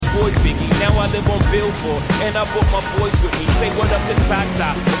boy Biggie. Now I live on Billboard, and I brought my boys with me. Say what up to Tata,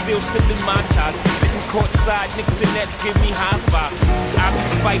 still sipping my top. Sitting courtside, Knicks and Nets give me high five. I be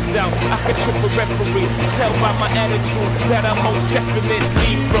spiked out, I could trip a referee. Tell by my attitude that I'm most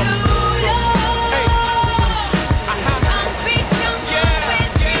definitely from.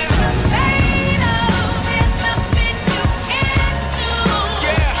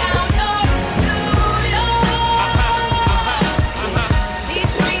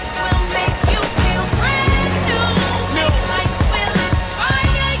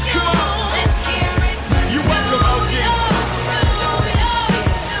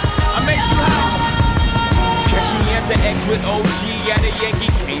 With OG at a Yankee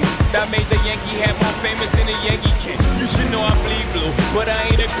game that made the Yankee hat more famous than a Yankee can. You should know I bleed blue, but I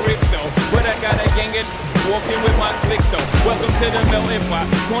ain't a grip though. But I got a Yankee walking with my click though. Welcome to the melting pot.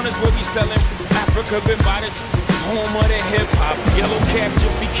 Corners will be selling Africa been by the home of the hip hop. Yellow cap,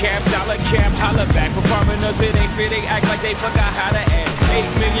 gypsy cap, dollar cap, holla back. For foreigners it ain't fair, they act like they forgot how to act. 8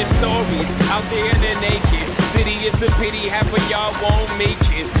 million stories out there and they're naked. City is a pity, half of y'all won't make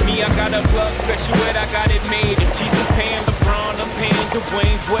it. Me, I got a plug special and I got it made. Jesus paying LeBron, I'm paying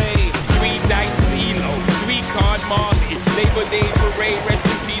Dwayne Wade. 3 dice CeeLo, 3 card Marley. Labor Day parade, rest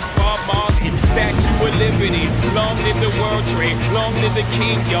in peace Bob Marley. Statue of Liberty, long live the World Trade, long live the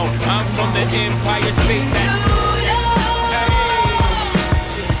King, yo. I'm from the Empire State, that's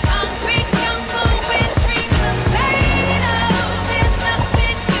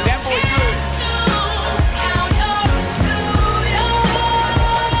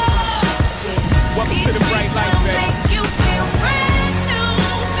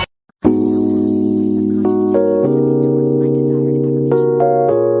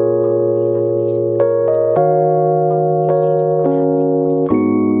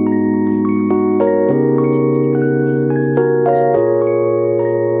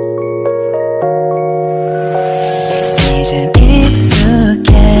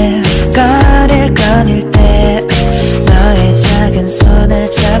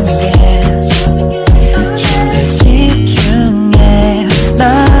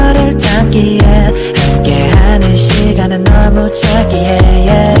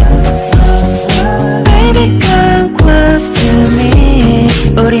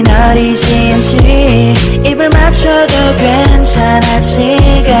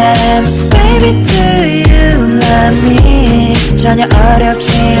전혀 어렵지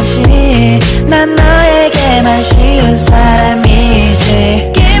않지 난 너에게만 쉬운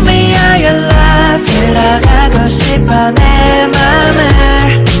사람이지 Give me all your love 들어가고 싶어 내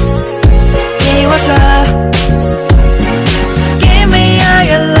맘을 비워줘 Give me all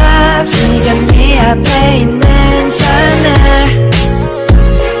your love 지금 네 앞에 있는 잔을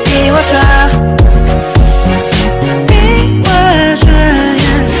비워줘 비워줘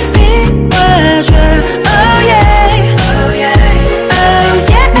비워줘 Oh yeah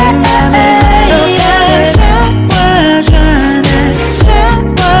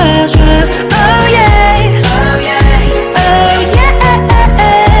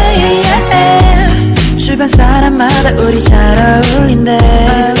사람마다 우리 잘 어울린대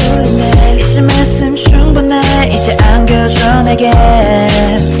이쯤 했으면 충분해 이제 안겨줘 내게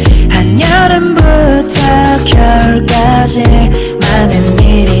한여름부터 겨울까지 많은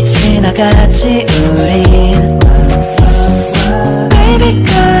일이 지나갔지 우린 Baby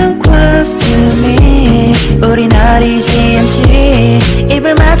come close to me 우린 어리지 않지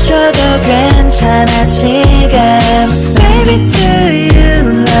입을 맞춰도 괜찮아 지금 Baby do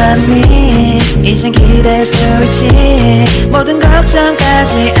you love me 이젠 기댈 수 있지 모든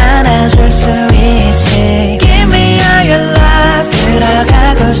걱정까지 안아줄 수 있지 Give me all your love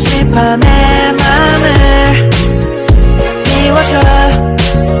들어가고 싶어 내 맘을 비워줘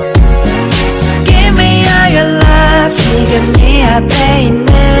Give me all your love 지금 네 앞에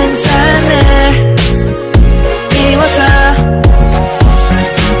있는 잔을 비워줘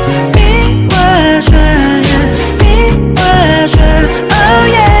비워줘 비워줘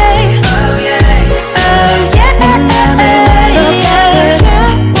Oh yeah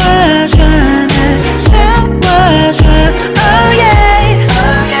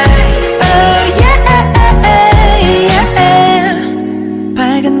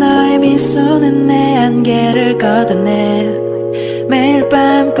매일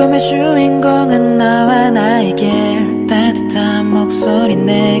밤 꿈의 주인공은 너와 나의 길 따뜻한 목소리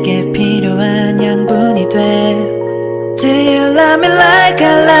내게 필요한 양분이 돼 Do you love me like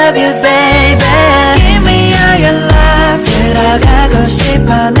I love you baby Give me all your love 들어가고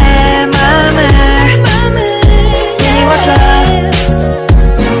싶어 내 맘을 비워줘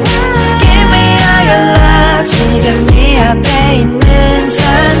Give me all your love 지금 네 앞에 있는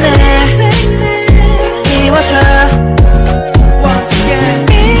잔을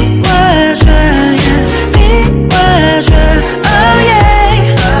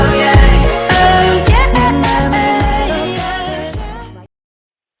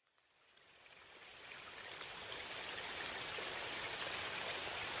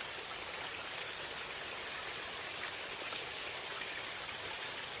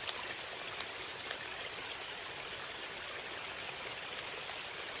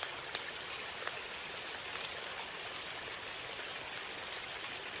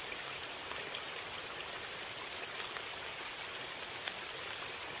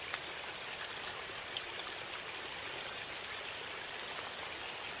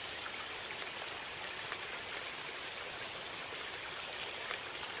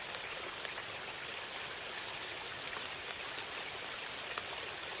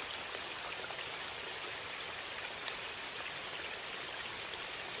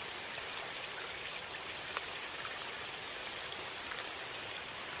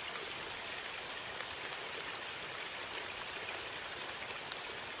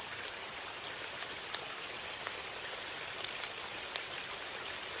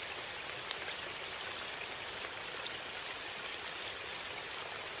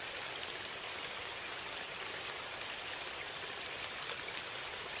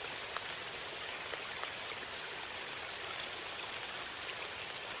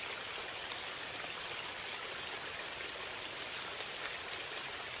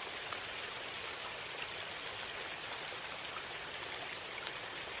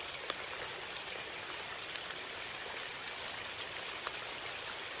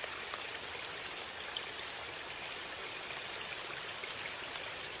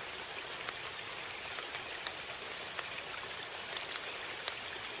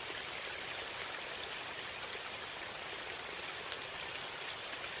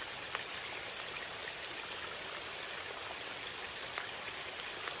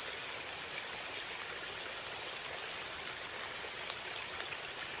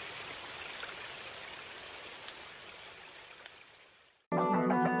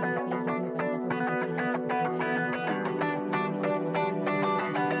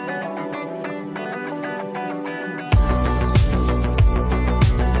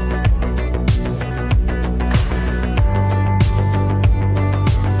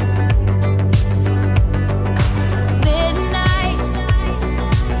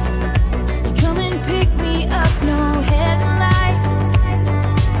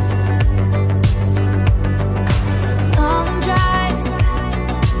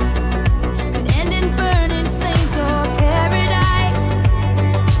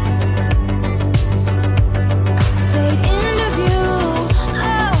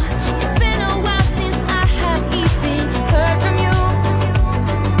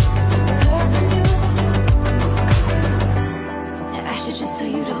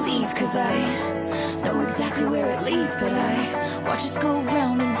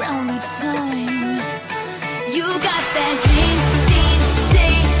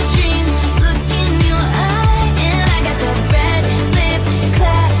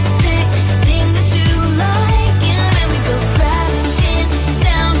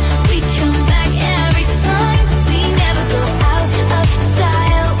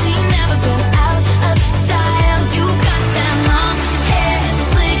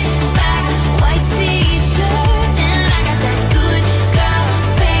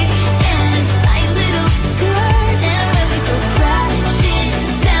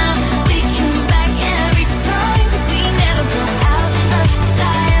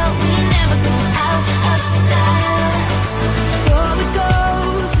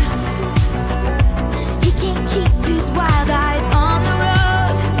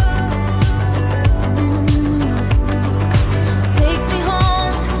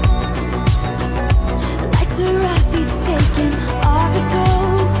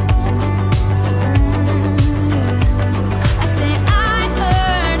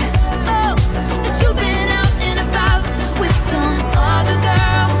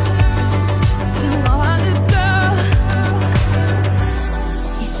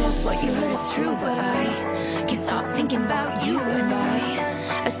you heard it's true, but I can't stop thinking about you and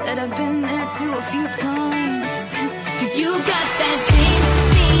I said I've been there too a few times. Cause you got that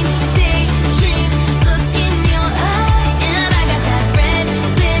James Dean